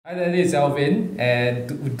Hi, that is Alvin, and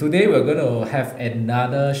today we're going to have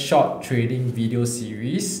another short trading video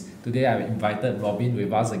series. Today I've invited Robin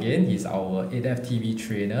with us again. He's our 8F TV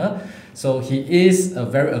trainer. So he is a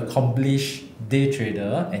very accomplished day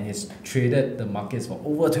trader and he's traded the markets for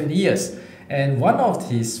over 20 years. And one of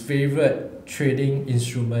his favorite trading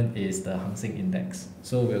instrument is the Hang Seng Index.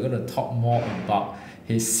 So we're going to talk more about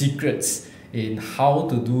his secrets in how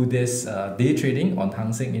to do this day trading on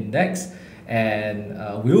Hang Seng Index.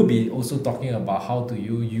 And we'll be also talking about how do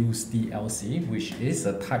you use DLC, which is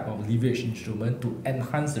a type of leverage instrument to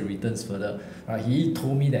enhance the returns further. He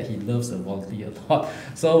told me that he loves the volatility a lot.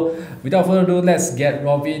 So without further ado, let's get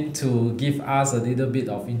Robin to give us a little bit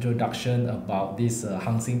of introduction about this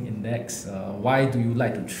Hang Seng Index. Why do you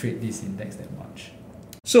like to trade this index that much?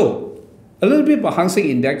 So a little bit about Hang Seng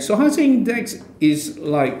Index. So Hang Seng Index is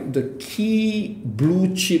like the key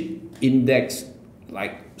blue chip index,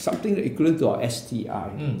 like something equivalent to our STI,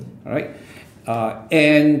 right?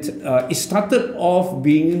 It started off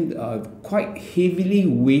being quite heavily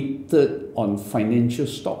weighted on financial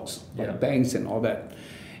stocks, like banks and all that.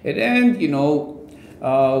 And then,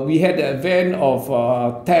 we had the advent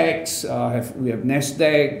of tax. We have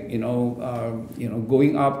Nasdaq,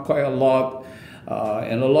 going up quite a lot,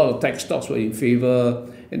 and a lot of tech stocks were in favor.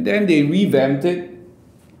 And then they revamped it,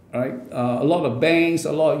 right? A lot of banks,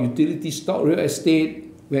 a lot of utility stock, real estate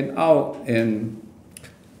went out, and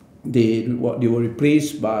they were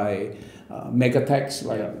replaced by mega techs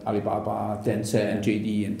like Alibaba, Tencent,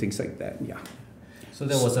 JD, and things like that. Yeah. So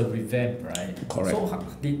there was a revamp, right? Correct. So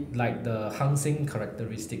did like the Hang Seng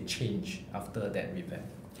characteristic change after that revamp?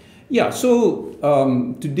 Yeah.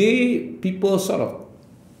 So today people sort of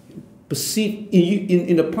perceive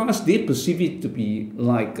in the past they perceive it to be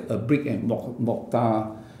like a brick and mortar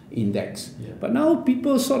index, but now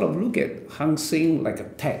people sort of look at Hang Seng like a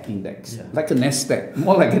tech index, like a Nasdaq,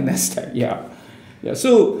 more like a Nasdaq. Yeah.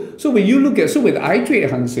 So when you look at when I trade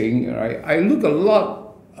Hang Seng, right, I look a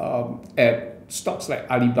lot at stocks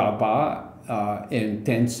like Alibaba and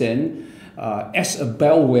Tencent as a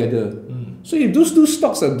bellwether. So if those two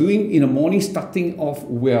stocks are doing in the morning starting off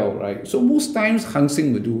well, right, so most times Hang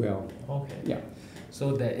Seng will do well. Okay. Yeah.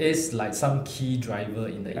 So there is like some key driver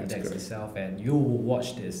in the index itself, and you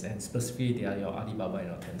watch this, and specifically they are your Alibaba and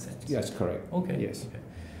your Tencent. Yes, correct. Okay. Yes. Okay.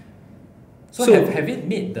 So have it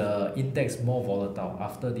made the index more volatile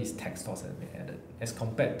after these tech stocks have been added, as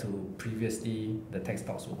compared to previously the tech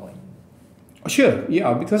stocks were not in? Sure.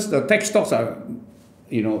 Yeah, because the tech stocks are,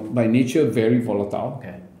 by nature very volatile.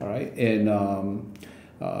 Okay. All right, and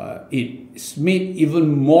it's made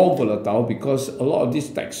even more volatile because a lot of these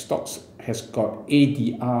tech stocks has got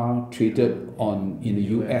ADR traded on in the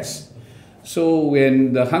US. So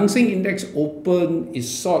when the Hang Seng Index open, it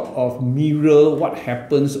sort of mirror what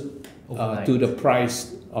happens to the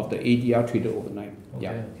price of the ADR traded overnight. Okay,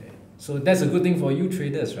 okay. So that's a good thing for you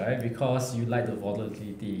traders, right? Because you like the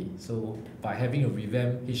volatility. So by having a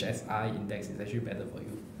revamped HSI index, it's actually better for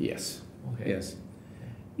you. Yes. Okay. Yes.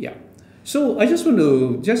 Yeah. So I just want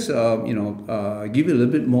to give you a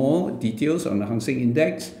little bit more details on the Hang Seng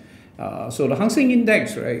Index. So the Hang Seng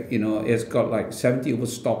Index, right, it's got like 70 over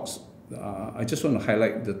stocks. I just want to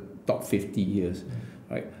highlight the top 50 years,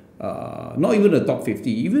 right? Not even the top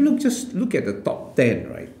 50. If you just look at the top 10,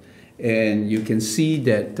 right, and you can see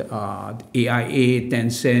that AIA,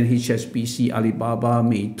 Tencent, HSBC, Alibaba,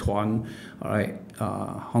 Meituan, all right,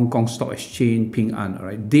 Hong Kong Stock Exchange, Ping An, all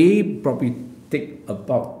right, they probably take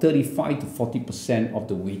about 35 to 40% of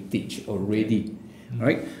the weightage already.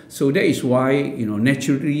 Right, so that is why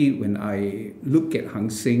naturally when I look at Hang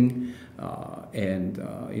Seng and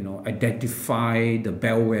identify the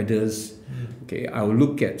bellwethers, okay, I will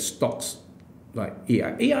look at stocks like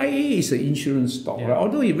AIA. AIA is an insurance stock, right?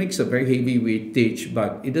 Although it makes a very heavy weightage,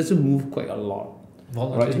 but it doesn't move quite a lot.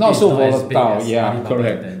 Right? It's not so volatile. Yeah,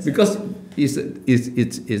 correct. Because it's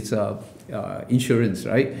insurance,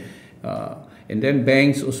 right? And then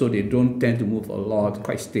banks also, they don't tend to move a lot,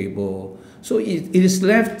 quite stable. So it is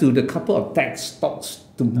left to the couple of tech stocks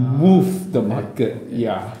to move the market.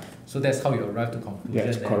 Yeah. So that's how you arrive to conclusion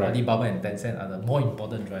that correct. Alibaba and Tencent are the more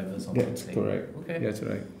important drivers of That's correct. Okay. That's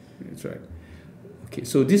right. That's right. Okay,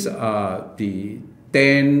 so these are the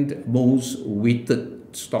 10 most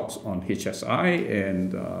weighted stocks on HSI,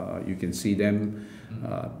 and you can see them,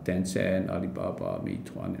 Tencent, Alibaba,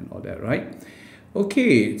 Meituan, and all that, right?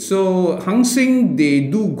 Okay, so Hang Seng, they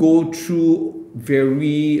do go through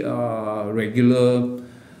very regular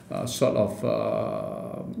sort of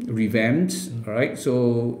revamps, right?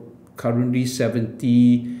 So currently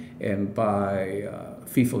 70, and by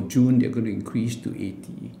 5th of June, they're going to increase to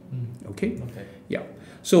 80. Okay? Okay. Yeah.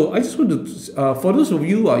 So I just want to, for those of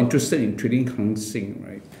you who are interested in trading Hang Seng,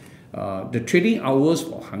 right? The trading hours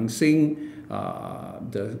for Hang Seng,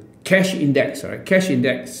 the cash index, right? Cash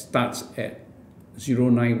index starts at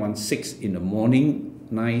 0916 in the morning,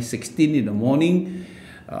 9:16 in the morning.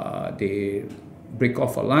 They break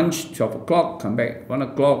off for lunch, 12 o'clock, come back 1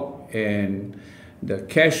 o'clock, and the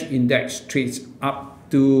cash index trades up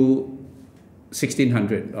to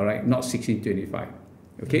 1600, all right, not 1625.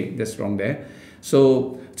 Okay, that's wrong there.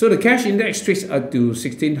 So the cash index trades up to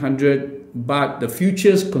 1600, but the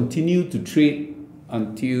futures continue to trade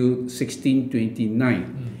until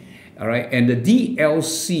 1629. All right, and the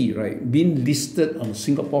DLC, right, being listed on the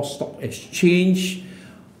Singapore Stock Exchange,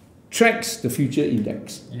 tracks the future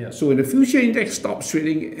index. Yeah. So when the future index stops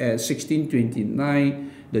trading at 1629,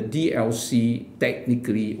 the DLC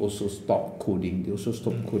technically also stop coding. They also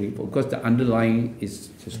stop coding because the underlying is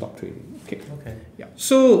to stop trading. Okay. Okay. Yeah.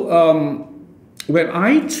 So when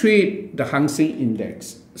I trade the Hang Seng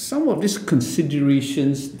Index, some of these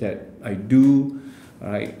considerations that I do,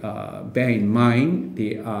 right, bear in mind,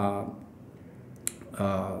 they are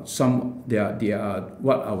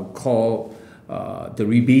what I would call the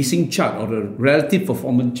rebasing chart or the relative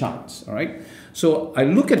performance charts. All right. So I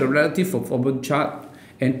look at the relative performance chart,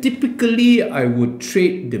 and typically I would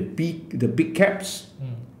trade the big caps,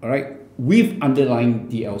 all right, with underlying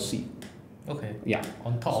DLC. Okay. Yeah.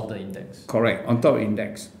 On top of the index. Correct. On top of the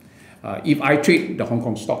index. If I trade the Hong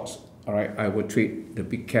Kong stocks, all right, I would trade the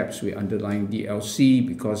big caps with underlying DLC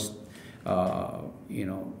because, you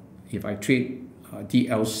know, if I trade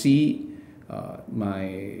DLC,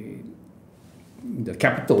 the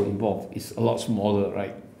capital involved is a lot smaller,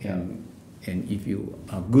 right? Yeah. And if you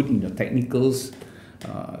are good in the technicals,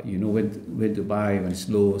 you know when to buy, when it's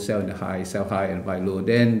low, sell in the high, sell high and buy low,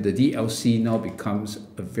 then the DLC now becomes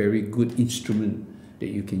a very good instrument that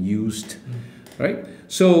you can use, right?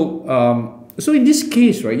 So, so in this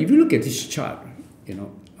case, right, if you look at this chart, you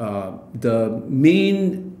know, the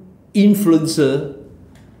main influencer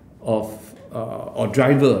of or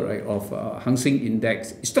driver, right, of Hang Seng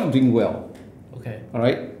Index is not doing well. Okay. All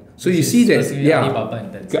right. So you see that, yeah, Alibaba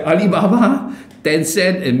and Tencent. Alibaba,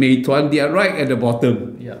 Tencent, and Meituan, they are right at the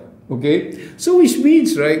bottom. Yeah. Okay. So which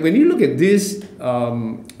means, right, when you look at this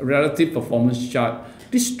relative performance chart,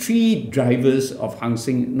 these three drivers of Hang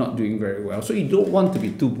Seng not doing very well. So you don't want to be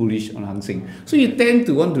too bullish on Hang Seng. So you tend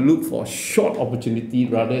to want to look for short opportunity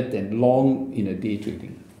rather than long in a day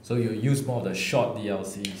trading. So you use more of the short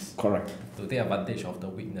DLCs. Correct. To take advantage of the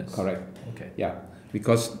weakness. Correct. Okay. Yeah,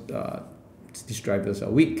 because these drivers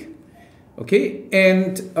are weak. Okay,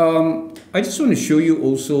 and I just want to show you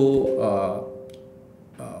also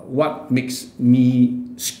what makes me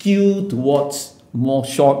skew towards more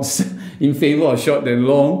shorts in favor of short than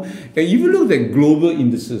long. And if you look at global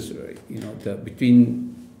indices, right, you know,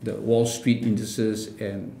 between the Wall Street indices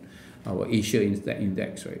and our Asia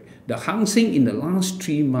index, right, the Hang Seng in the last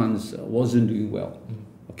 3 months wasn't doing well.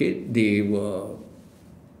 Okay, they were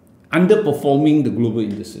underperforming the global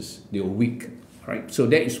indices. They were weak, right? So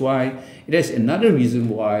that is why, that's another reason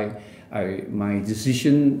why my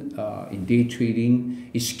decision in day trading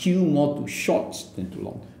is skewed more to shorts than to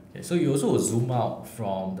long. Okay, so you also zoom out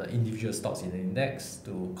from the individual stocks in the index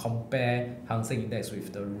to compare Hang Seng Index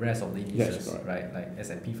with the rest of the indices, Yes, right? Like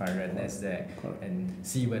S&P 500 and NASDAQ, Correct. and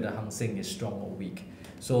see whether Hang Seng is strong or weak.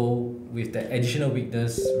 So with the additional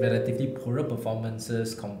weakness, relatively poorer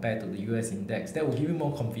performances compared to the US index, that will give you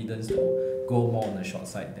more confidence to go more on the short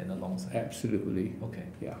side than the long side. Absolutely. Okay.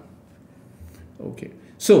 Yeah. Okay.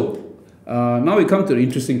 So now we come to the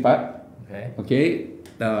interesting part. Okay. Okay.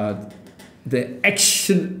 The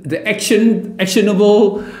actionable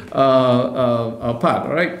part.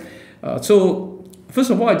 All right. So first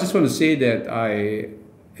of all, I just want to say that I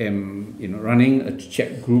am, you know, running a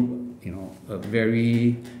chat group. You know, a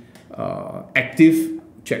very active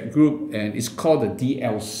chat group, and it's called the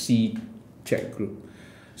DLC chat group.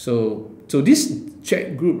 So this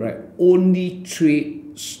chat group, right, only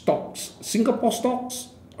trade stocks, Singapore stocks,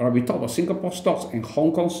 or we talk about Singapore stocks and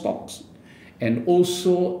Hong Kong stocks, and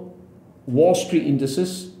also Wall Street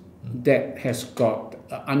indices that has got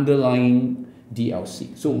underlying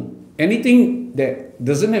DLC. So anything that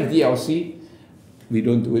doesn't have DLC, we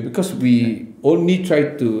don't do it because we only try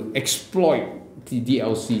to exploit the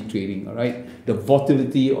DLC trading, all right? The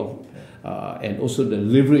volatility of and also the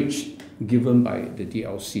leverage given by the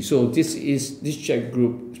DLC. So this chat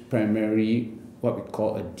group is primarily what we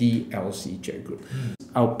call a DLC chat group.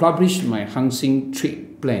 I'll publish my Hang Seng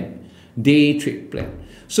trade plan, day trade plan.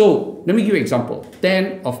 So let me give you an example.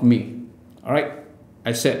 10th of May, all right?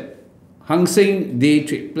 I said Hang Seng day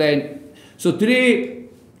trade plan. So today,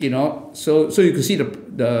 you know, so you can see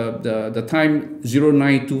the time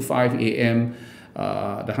 0925 a.m.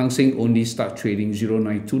 The Hang Seng only start trading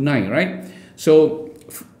 0929, right? So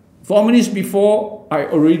 4 minutes before, I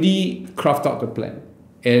already craft out the plan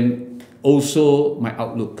and also my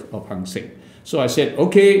outlook of Hang Seng. So I said,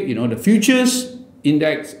 okay, the futures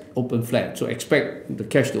index open flat. So expect the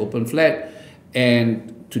cash to open flat.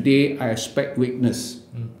 And today I expect weakness.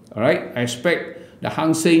 All right. I expect the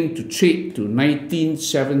Hang Seng to trade to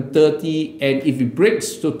 19,730. And if it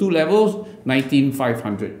breaks to two levels,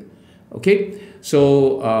 19,500. Okay.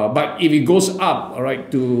 So, but if it goes up, all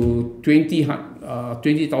right, to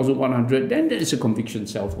 20,100, then there is a conviction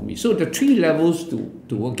sell for me. So the three levels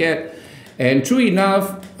to work at. And true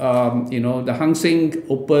enough, the Hang Seng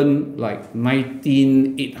opened like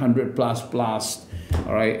 19,800 plus,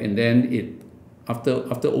 all right, and then it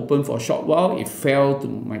after open for a short while, it fell to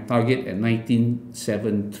my target at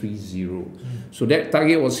 19,730. So that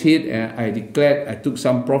target was hit, and I declared I took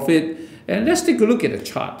some profit. And let's take a look at the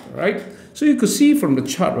chart, right? So you could see from the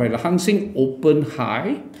chart, right, the Hang Seng opened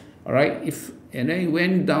high, all right, and then it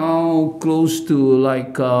went down close to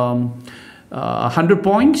like 100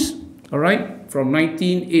 points. All right, from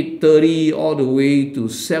 19,830 all the way to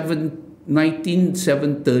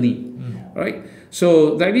 19,730. Right,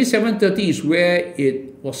 so 19,730 is where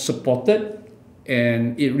it was supported,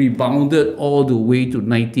 and it rebounded all the way to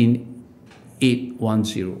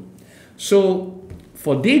 19,810. So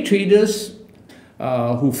for day traders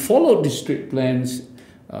who followed these trade plans,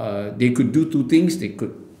 they could do two things. They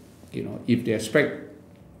could, if they expect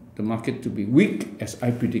the market to be weak, as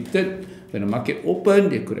I predicted, when the market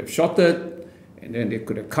opened, they could have shorted, and then they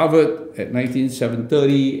could have covered at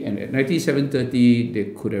 19,730, and at 19,730, they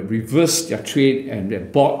could have reversed their trade and they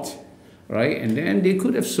bought, right? And then they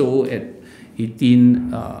could have sold at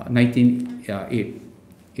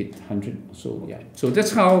 800. So yeah, so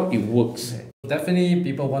that's how it works. Okay. Definitely,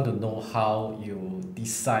 people want to know how you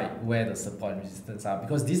decide where the support and resistance are,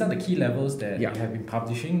 because these are the key levels that you have been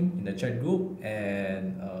publishing in the chat group,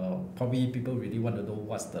 and probably people really want to know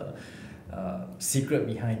what's the secret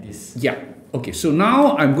behind this. Yeah. Okay. So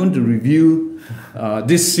now I'm going to review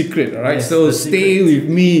this secret. All right. Yes, so stay with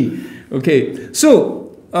me. Okay.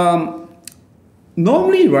 So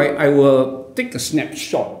normally, right, I will take a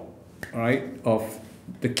snapshot, all right, of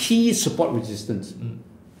the key support resistance.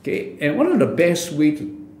 Okay. And one of the best way to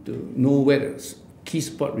know where the key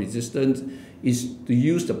support resistance is to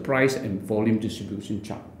use the price and volume distribution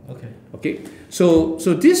chart. Okay. Okay. So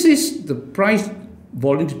this is the price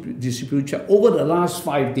volume distribution chart over the last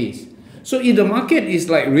 5 days. So if the market is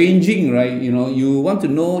like ranging, right, you want to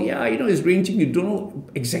know, it's ranging, you don't know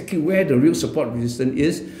exactly where the real support resistance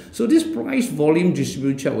is. So this price volume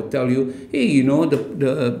distribution chart will tell you, hey,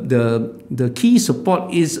 the key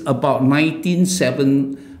support is about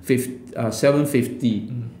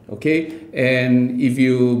 19,750. Okay, and if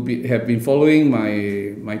you have been following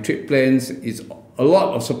my trade plans, it's a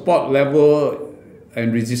lot of support level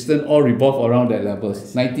and resistance all revolve around that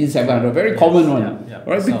levels. 19,700, very common one,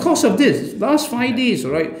 right? So, because of this, last 5 days,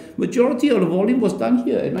 right, majority of the volume was done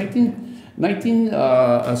here at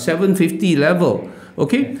 19,750 level.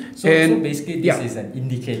 Okay, so basically this is an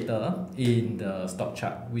indicator in the stock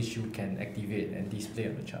chart which you can activate and display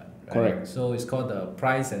on the chart. Right? Correct. So it's called the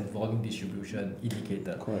price and volume distribution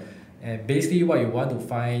indicator. Correct. And basically what you want to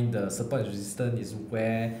find the support and resistance is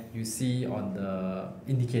where you see on the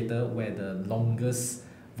indicator where the longest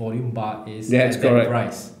volume bar is. That's at correct. That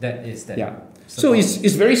price. That is that. Yeah. So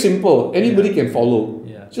it's very simple. Anybody can follow.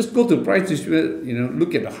 Yeah. Just go to price distribution,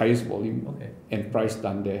 look at the highest volume. Okay. And price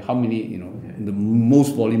done there. How many, the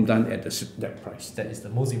most volume done at that price. That is the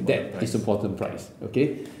most important price. That is the important price.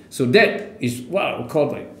 Okay. So that is what I would call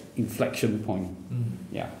like inflection point.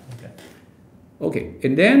 Yeah. Okay. Okay.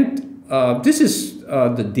 And then this is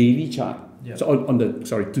the daily chart. Yeah. So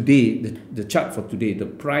today, the chart for today, the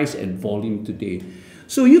price and volume today.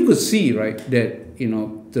 So you could see, right, that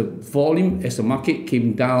the volume as the market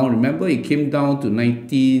came down. Remember, it came down to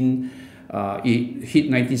it hit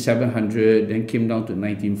 19,700, then came down to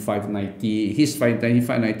 19,590. It hits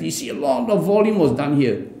 19,590. You see a lot of volume was done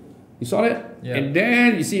here. You saw that? Yeah. And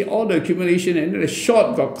then you see all the accumulation, and then the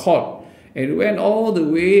short got caught. And went all the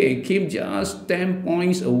way and came just 10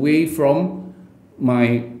 points away from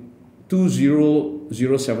my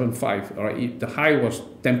 20075. All right, the high was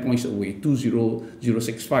 10 points away,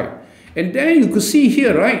 20065. And then you could see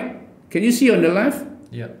here, right? Can you see on the left?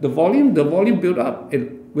 Yeah. The volume built up.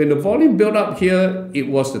 And when the volume built up here, it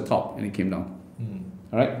was the top and it came down.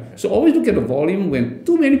 All right. Okay. So always look at the volume. When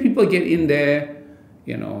too many people get in there,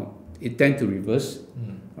 it tends to reverse.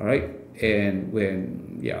 All right. And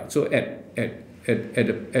so at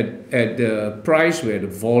at the price where the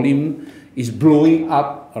volume is blowing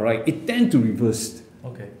up, all right, it tends to reverse.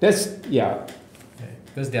 Okay. That's, yeah. Okay.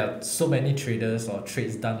 Because there are so many traders or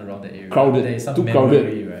trades done around the area. Crowded. There is some Too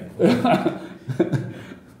memory, crowded. right?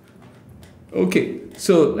 Okay,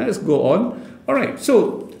 so let's go on. All right,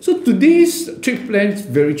 so today's trade plan is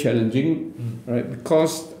very challenging, right?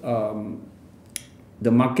 Because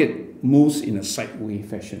the market moves in a sideways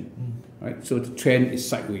fashion, right? So the trend is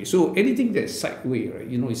sideways. So anything that's sideways, right,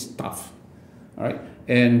 you know, is tough, all right?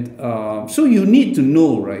 And so you need to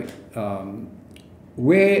know, right,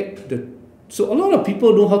 where the, so a lot of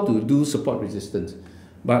people know how to do support resistance,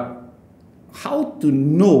 but how to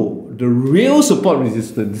know the real support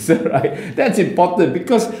resistance, right? That's important,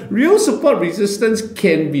 because real support resistance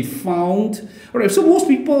can be found. All right, so most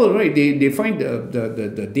people, right, they find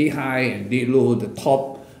the day high and day low, the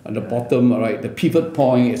top and the bottom, all right, the pivot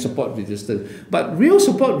point as support resistance. But real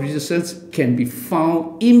support resistance can be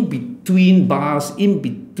found in between bars, in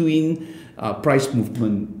between price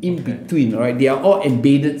movement, in between, right? They are all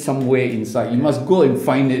embedded somewhere inside. You must go and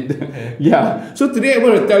find it. Okay. Yeah. So today I'm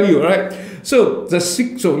going to tell you, right? So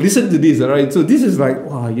so listen to this, all right? So this is like,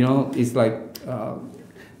 wow, you know, it's like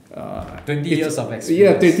 20 years of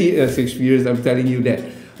experience. Yeah, 20 years experience. I'm telling you that.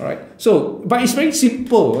 All right. So, but it's very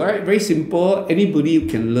simple, right? Very simple. Anybody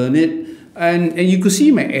can learn it. And you could see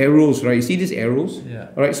my arrows, right? You see these arrows? Yeah.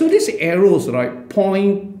 All right. So these arrows, right,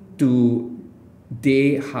 point to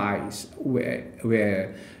day highs,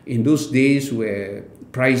 where in those days where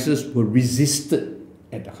prices were resisted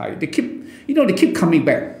at the high. They keep coming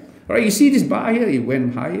back. Right, you see this bar here, it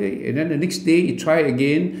went higher, and then the next day you try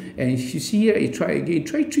again, and you see here, you try again,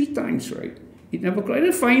 try 3 times, right? It never cried.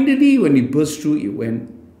 And finally, when it burst through, it went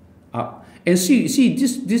up. And see,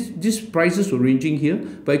 these prices were ranging here,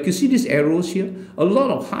 but you can see these arrows here. A lot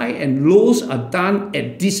of high and lows are done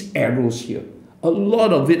at these arrows here. A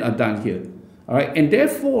lot of it are done here. All right, and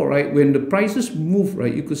therefore, right, when the prices move,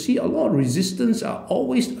 right, you could see a lot of resistance are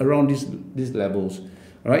always around these levels.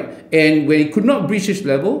 Right, and when it could not breach this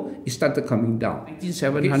level, it started coming down.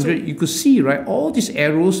 19700, you could see, right, all these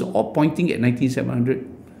arrows are all pointing at 19700.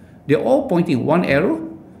 They're all pointing 1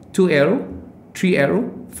 arrow, 2 arrow, 3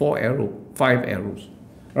 arrow, 4 arrow, 5 arrows.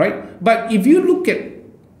 Right? But if you look at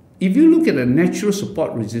a natural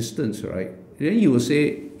support resistance, right, then you will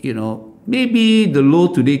say, you know, maybe the low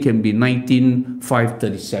today can be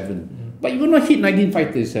 19537. But you will not hit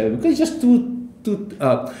 19537 because it's just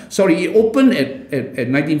it opened at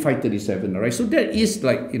 19537, all right? So that is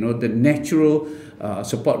like, you know, the natural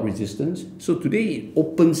support resistance. So today it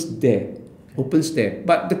opens there.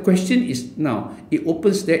 But the question is now, it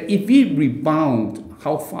opens there. If it rebound,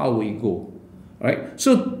 how far will it go? Right?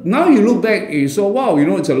 So now you look back, you say, wow, you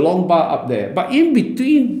know, it's a long bar up there. But in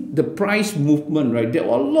between the price movement, right, there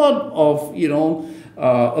were a lot of, you know,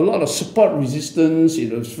 a lot of support resistance. You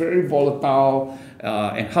know, it's very volatile.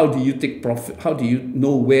 And how do you take profit? How do you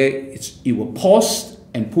know where it will pause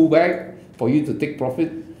and pull back for you to take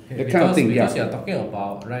profit? Okay, That kind of thing. Because you're talking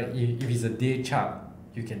about, right, if it's a day chart,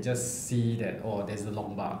 you can just see that, oh, there's a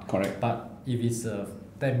long bar. Correct. But if it's a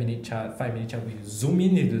 10-minute chart, 5-minute chart, when you zoom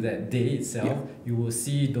into that day itself, you will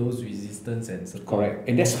see those resistance and support. Correct.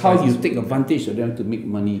 And that's how you take advantage of them to make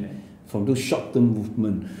money from those short-term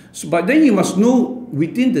movement. So, but then you must know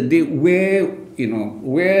within the day where, you know,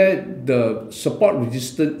 where the support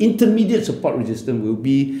resistance, intermediate support resistance will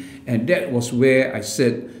be. And that was where I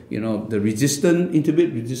said, you know, the resistance,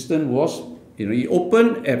 intermediate resistance was, you know, it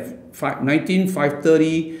opened at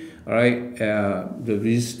 19,530. All right, the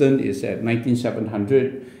resistance is at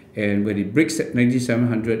 19,700, and when it breaks at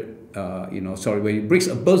 19,700, when it breaks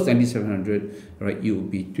above 19,700, right, you will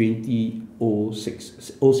be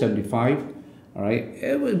 20,075, all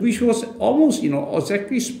right, which was almost, you know,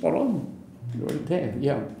 exactly spot on, right there,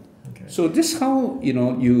 yeah. Okay. So this is how, you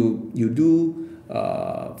know, you do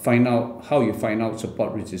find out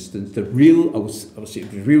support resistance, the real, I would say,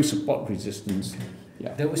 the real support resistance. Okay.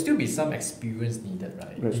 Yeah. There will still be some experience needed,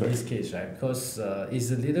 right? That's in right. this case, right? Because it's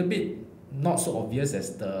a little bit not so obvious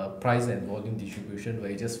as the price and volume distribution, where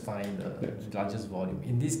you just find the largest volume.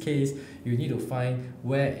 In this case, you need to find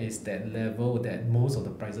where is that level that most of the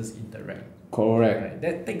prices interact. Correct. Right?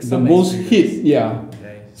 That takes the some most experience. hit, yeah.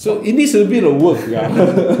 Okay. So it needs a bit of work, yeah.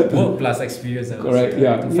 Work plus experience. Correct,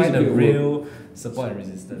 yeah. To find the real support and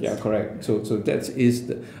resistance. Yeah, correct. So that is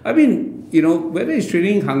the. I mean, you know, whether it's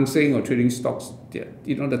trading Hang Seng or trading stocks,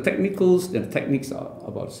 you know, the technicals, the techniques are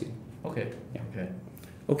about the same. Okay. Yeah.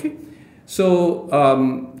 Okay. So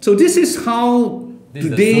so this is how this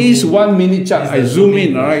today's 1 minute chart. I zoom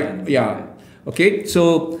in, all right? Yeah. Okay.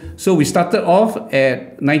 So we started off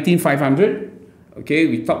at 19,500. Okay,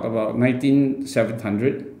 we talked about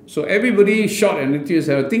 19,700. So everybody short and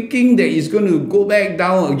thinking that it's going to go back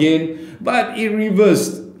down again, but it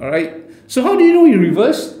reversed. All right. So how do you know it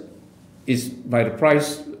reversed? It's by the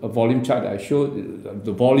price volume chart that I showed.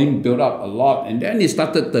 The volume built up a lot, and then it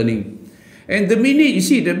started turning. And the minute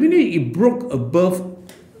it broke above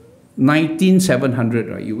 19,700,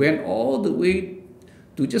 right, it went all the way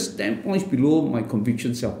to just 10 points below my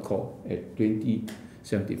conviction sell call at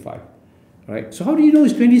 2075. Right? So how do you know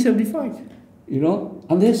it's 2075? You know,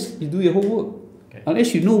 unless you do your homework,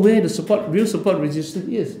 unless you know where the real support resistance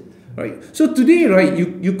is. Right? So today, right,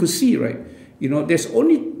 you could see, right, you know, there's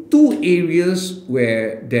only two areas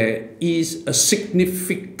where there is a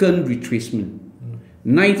significant retracement.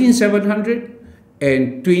 19,700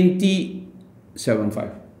 and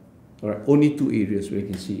 2075. All right, only two areas where you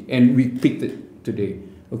can see, and we picked it today.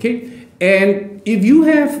 Okay, and if you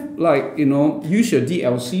have, like, you know, use your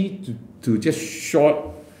DLC to just short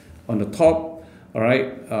on the top, all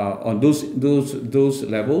right, on those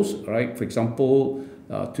levels, all right. For example,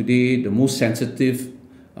 today the most sensitive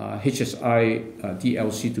HSI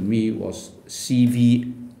DLC to me was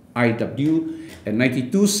CVIW at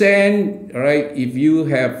 92 cents, all right. If you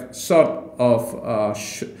have sort of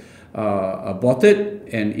bought it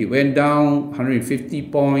and it went down 150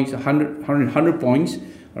 points, 100 points,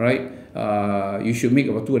 all right, you should make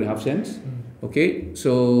about 2.5 cents. Okay,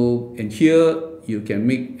 so, and here you can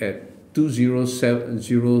make at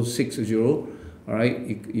 207,060, all right,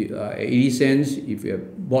 80 cents if you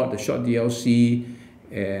have bought the short DLC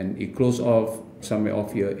and it closed off somewhere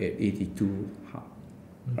off here at 82,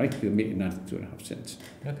 right, you make another 2.5 cents.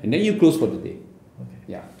 Okay. And then you close for the day. Okay.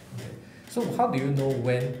 Yeah. Okay. So how do you know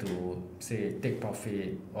when to, say, take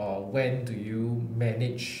profit, or when do you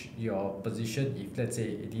manage your position if, let's say,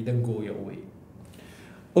 it didn't go your way?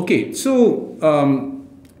 Okay, so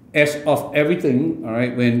as of everything, all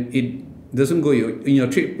right, when it doesn't go in your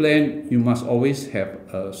trade plan, you must always have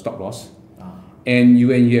a stop loss. And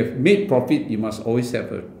when you have made profit, you must always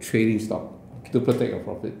have a trading stop to protect your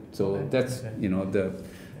profit. So that's you know, the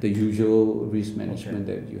usual risk management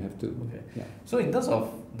that you have to. Okay. Yeah. So in terms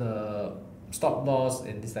of the stop loss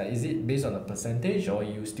and this, is it based on a percentage, or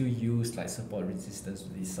you still use like support resistance to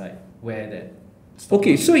decide where that?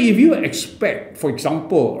 Okay, so if you expect, for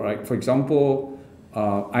example, right,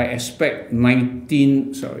 I expect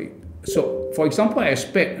 19, sorry. So, for example, I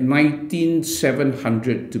expect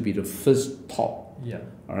 19,700 to be the first top. Yeah.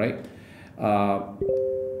 All right.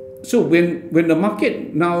 So when the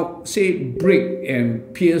market now say break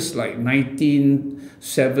and pierce like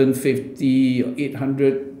 19,750 or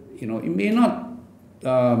 800, you know, it may not.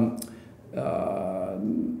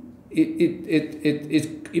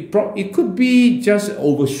 It could be just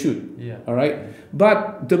overshoot. Yeah. All right.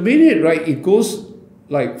 But the minute, right, it goes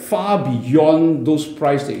like far beyond those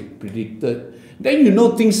price they predicted, then you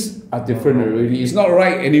know things are different already. It's not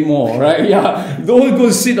right anymore, right? Yeah. Don't go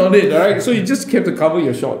sit on it, all right? So you just have to cover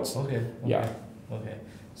your shorts. Okay. Yeah. Okay.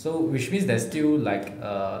 So which means there's still like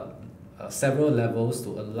several levels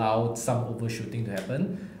to allow some overshooting to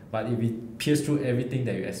happen. But if it pierces through everything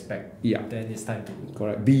that you expect, yeah, then it's time to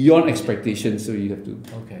correct beyond expectations. So you have to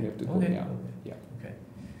go. Okay. Yeah. Okay. Yeah.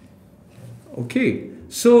 Okay.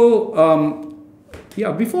 So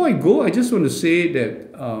yeah, before I go, I just want to say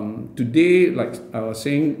that today, like I was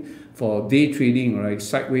saying, for day trading, right,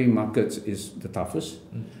 sideways markets is the toughest.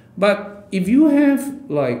 But if you have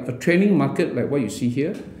like a trending market like what you see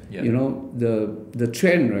here, you know, the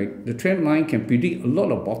trend, right, the trend line can predict a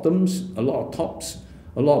lot of bottoms, a lot of tops,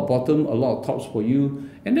 a lot of bottom, a lot of tops for you,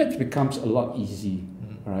 and that becomes a lot easy,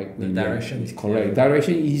 right? The direction is correct. Clear.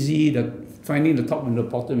 Direction easy. Finding the top and the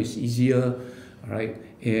bottom is easier, right?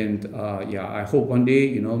 And yeah, I hope one day,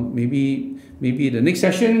 you know, maybe the next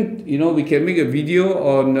session, you know, we can make a video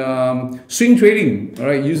on swing trading, all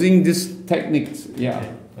right, using these techniques. Yeah.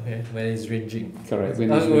 Okay. When it's ranging. Correct.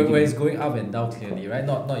 When it's going up and down clearly, right?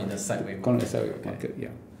 Not in the sideways market. Not sideways market.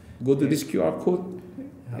 Yeah. Go to this QR code.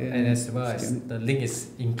 And as well as the link is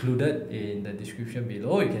included in the description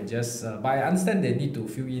below, you can just. But I understand they need to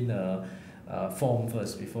fill in a form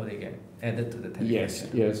first before they get added to the Telegram. Yes.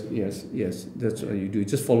 That's what you do.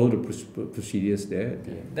 Just follow the procedures there.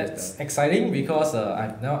 Okay. That's exciting because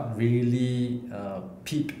I've not really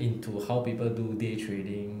peeped into how people do day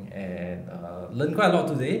trading and learned quite a lot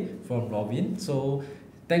today from Robin. So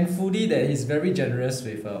thankfully that he's very generous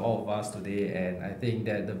with all of us today, and I think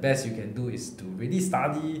that the best you can do is to really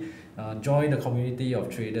study, join the community of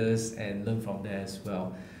traders and learn from there as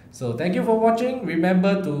well. So thank you for watching.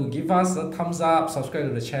 Remember to give us a thumbs up, subscribe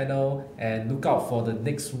to the channel, and look out for the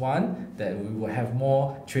next one that we will have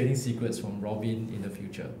more trading secrets from Robin in the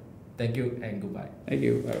future. Thank you and goodbye. Thank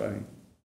you. Bye bye.